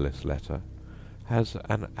needless letter, has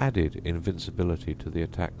an added invincibility to the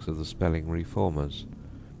attacks of the spelling reformers,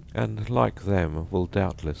 and like them will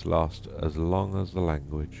doubtless last as long as the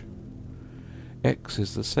language. X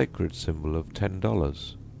is the sacred symbol of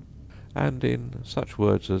 $10, and in such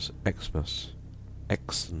words as Xmas,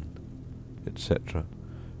 Exen, etc.,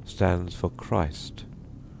 stands for Christ,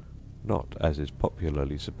 not, as is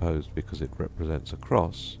popularly supposed, because it represents a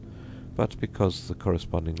cross, but because the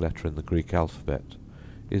corresponding letter in the Greek alphabet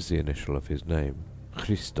is the initial of his name,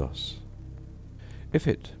 Christos. If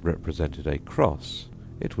it represented a cross,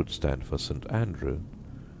 it would stand for St. Andrew,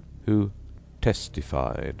 who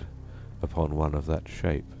testified upon one of that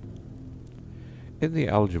shape. In the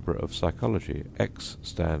algebra of psychology, X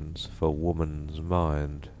stands for woman's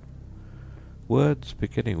mind. Words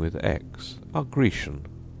beginning with X are Grecian,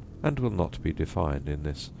 and will not be defined in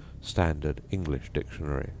this standard English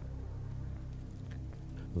dictionary.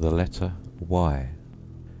 The letter Y.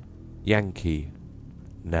 Yankee,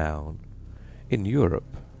 noun. In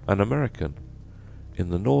Europe, an American. In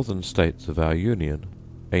the northern states of our Union,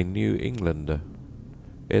 a New Englander.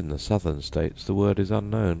 In the southern states the word is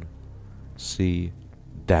unknown. See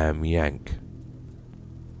damn Yank.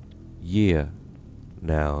 Year,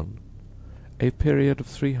 noun. A period of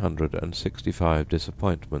 365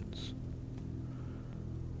 disappointments.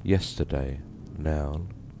 Yesterday,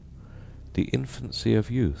 noun. The infancy of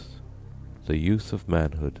youth, the youth of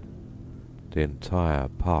manhood, the entire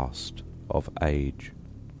past of age.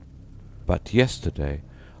 But yesterday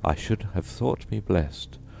I should have thought me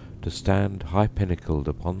blessed to stand high-pinnacled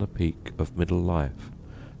upon the peak of middle life,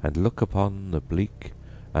 and look upon the bleak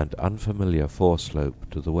and unfamiliar foreslope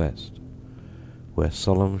to the west, where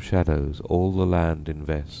solemn shadows all the land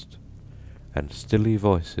invest, and stilly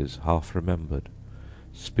voices half remembered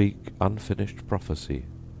speak unfinished prophecy,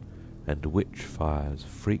 and witch fires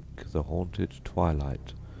freak the haunted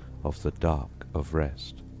twilight of the dark of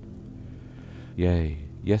rest. Yea,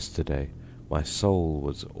 yesterday my soul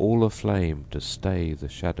was all aflame to stay the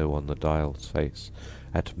shadow on the dial's face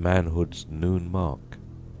at manhood's noon mark.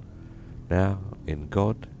 Now in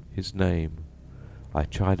God his name I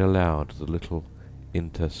chide aloud the little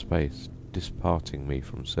interspace disparting me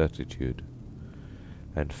from certitude,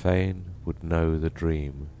 and fain would know the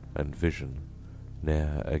dream and vision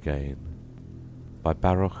ne'er again. By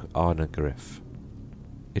Baruch Arnegriff.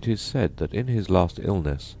 It is said that in his last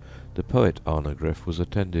illness the poet Arnegriff was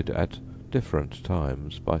attended at different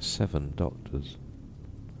times by 7 doctors.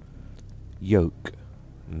 Yoke,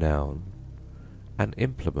 noun. An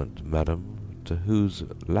implement, madam, to whose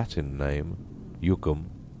Latin name, jugum,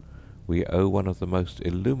 we owe one of the most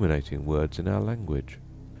illuminating words in our language,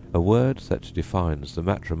 a word that defines the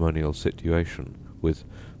matrimonial situation with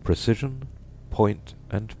precision, point,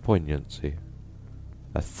 and poignancy.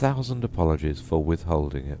 1,000 apologies for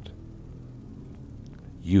withholding it.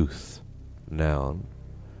 Youth, noun.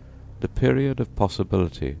 The period of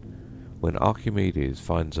possibility when Archimedes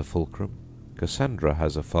finds a fulcrum, Cassandra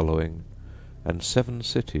has a following, and 7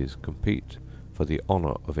 cities compete for the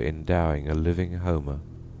honour of endowing a living Homer.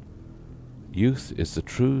 Youth is the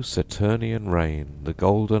true Saturnian reign, the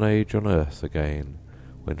golden age on earth again,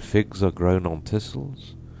 when figs are grown on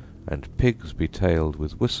thistles, and pigs be tailed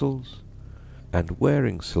with whistles, and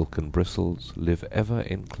wearing silken bristles live ever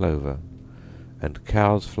in clover, and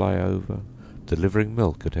cows fly over, delivering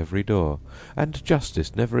milk at every door, and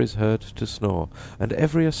justice never is heard to snore, and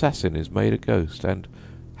every assassin is made a ghost, and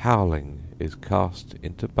howling is cast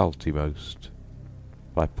into Baltimost.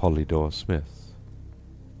 By Polydore Smith.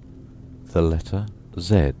 The letter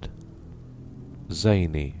Z.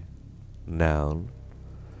 Zany, noun.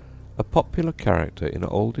 A popular character in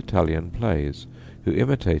old Italian plays, who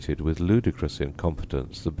imitated with ludicrous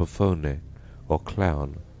incompetence the buffone, or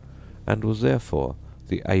clown, and was therefore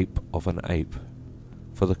the ape of an ape,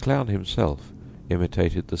 for the clown himself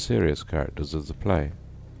imitated the serious characters of the play.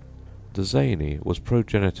 The zany was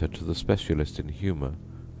progenitor to the specialist in humour,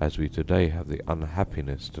 as we today have the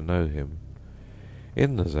unhappiness to know him.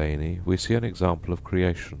 In the zany we see an example of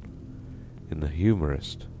creation, in the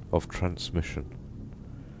humorist of transmission.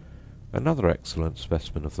 Another excellent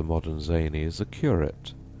specimen of the modern zany is the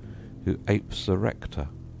curate, who apes the rector,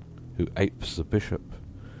 who apes the bishop,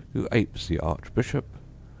 who apes the archbishop,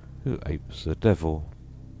 who apes the devil.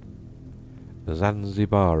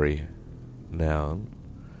 Zanzibari, noun,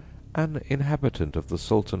 an inhabitant of the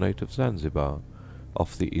Sultanate of Zanzibar,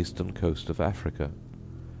 off the eastern coast of Africa.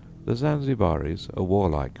 The Zanzibaris, a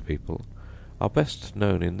warlike people, are best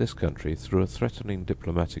known in this country through a threatening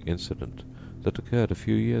diplomatic incident that occurred a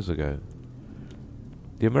few years ago.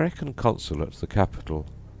 The American consul at the capital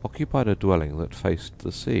occupied a dwelling that faced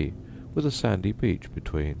the sea, with a sandy beach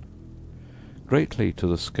between. Greatly to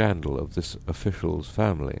the scandal of this official's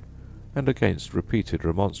family, and against repeated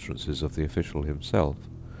remonstrances of the official himself,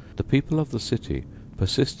 the people of the city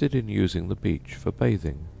persisted in using the beach for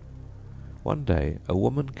bathing. One day a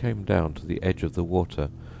woman came down to the edge of the water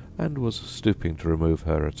and was stooping to remove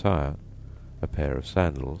her attire, a pair of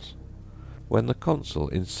sandals, when the consul,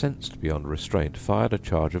 incensed beyond restraint, fired a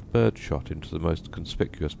charge of bird-shot into the most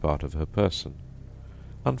conspicuous part of her person.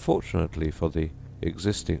 Unfortunately for the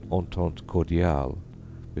existing entente cordiale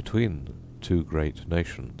between two great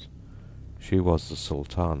nations, she was the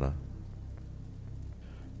sultana.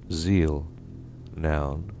 Zeal,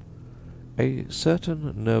 noun, a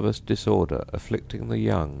certain nervous disorder afflicting the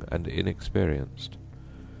young and inexperienced,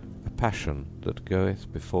 a passion that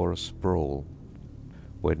goeth before a sprawl.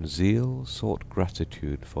 When Zeal sought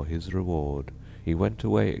gratitude for his reward, he went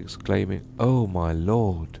away exclaiming, "O my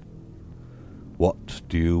lord!" "What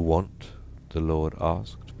do you want?" the lord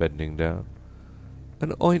asked, bending down.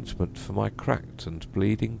 "An ointment for my cracked and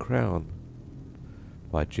bleeding crown."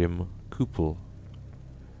 By Jim Coople.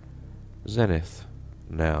 Zenith,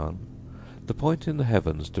 noun, the point in the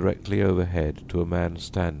heavens directly overhead to a man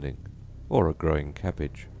standing, or a growing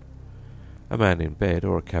cabbage. A man in bed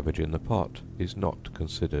or a cabbage in the pot is not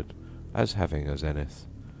considered as having a zenith,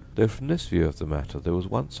 though from this view of the matter there was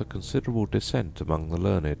once a considerable dissent among the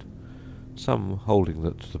learned, some holding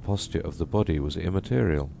that the posture of the body was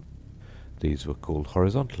immaterial. These were called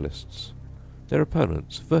horizontalists, their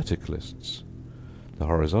opponents verticalists. The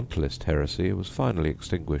horizontalist heresy was finally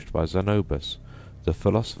extinguished by Xenobus, the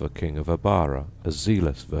philosopher king of Abara, a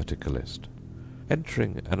zealous verticalist.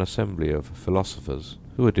 Entering an assembly of philosophers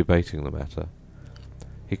who were debating the matter,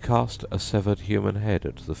 he cast a severed human head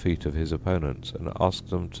at the feet of his opponents and asked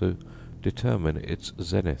them to determine its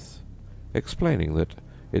zenith, explaining that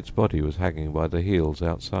its body was hanging by the heels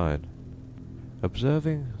outside.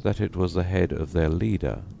 Observing that it was the head of their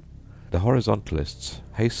leader, the horizontalists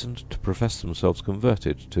hastened to profess themselves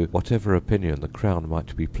converted to whatever opinion the crown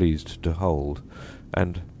might be pleased to hold,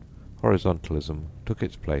 and horizontalism took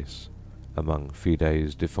its place among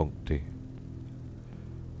fides defuncti.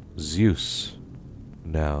 Zeus,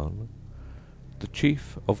 noun, the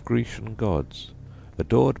chief of Grecian gods,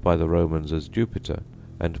 adored by the Romans as Jupiter,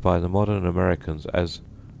 and by the modern Americans as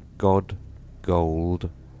God, Gold,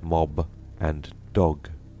 Mob, and Dog.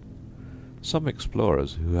 Some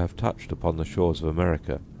explorers who have touched upon the shores of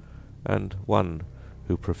America, and one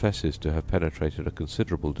who professes to have penetrated a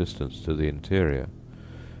considerable distance to the interior,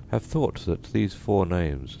 have thought that these four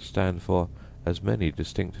names stand for as many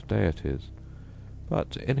distinct deities,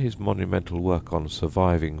 but in his monumental work on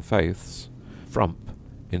Surviving Faiths, Frump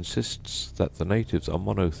insists that the natives are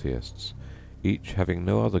monotheists, each having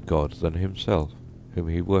no other god than himself, whom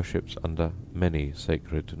he worships under many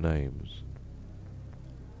sacred names.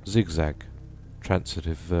 Zigzag,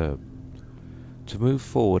 transitive verb, to move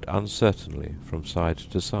forward uncertainly from side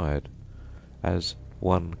to side, as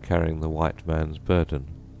one carrying the white man's burden.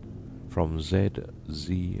 From Z,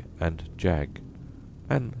 Z, and Jag,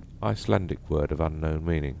 an Icelandic word of unknown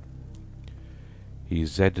meaning. He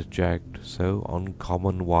zed-jagged so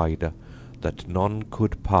uncommon wide, that none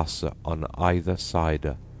could pass on either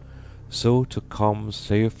side. So to come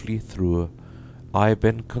safely through, I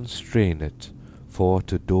been constrained for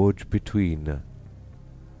to dodge between.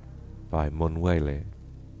 By Munwele.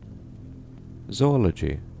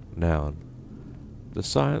 Zoology, noun, the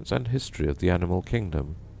science and history of the animal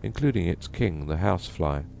kingdom, including its king, the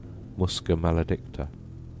housefly, Musca maledicta.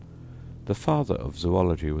 The father of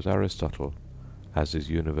zoology was Aristotle, as is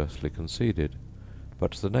universally conceded,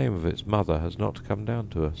 but the name of its mother has not come down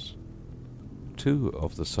to us. Two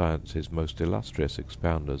of the science's most illustrious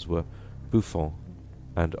expounders were Buffon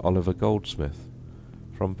and Oliver Goldsmith,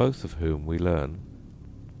 from both of whom we learn,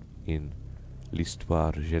 in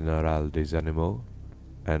L'Histoire Générale des Animaux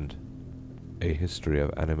and A History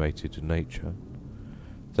of Animated Nature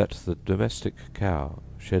that the domestic cow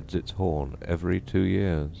sheds its horn every 2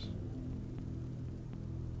 years.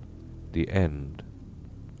 The end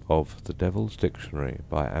of The Devil's Dictionary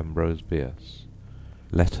by Ambrose Bierce.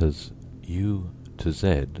 Letters U to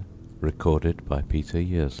Z recorded by Peter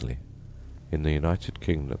Yearsley in the United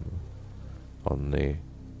Kingdom on the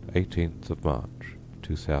 18th of March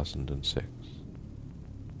 2006.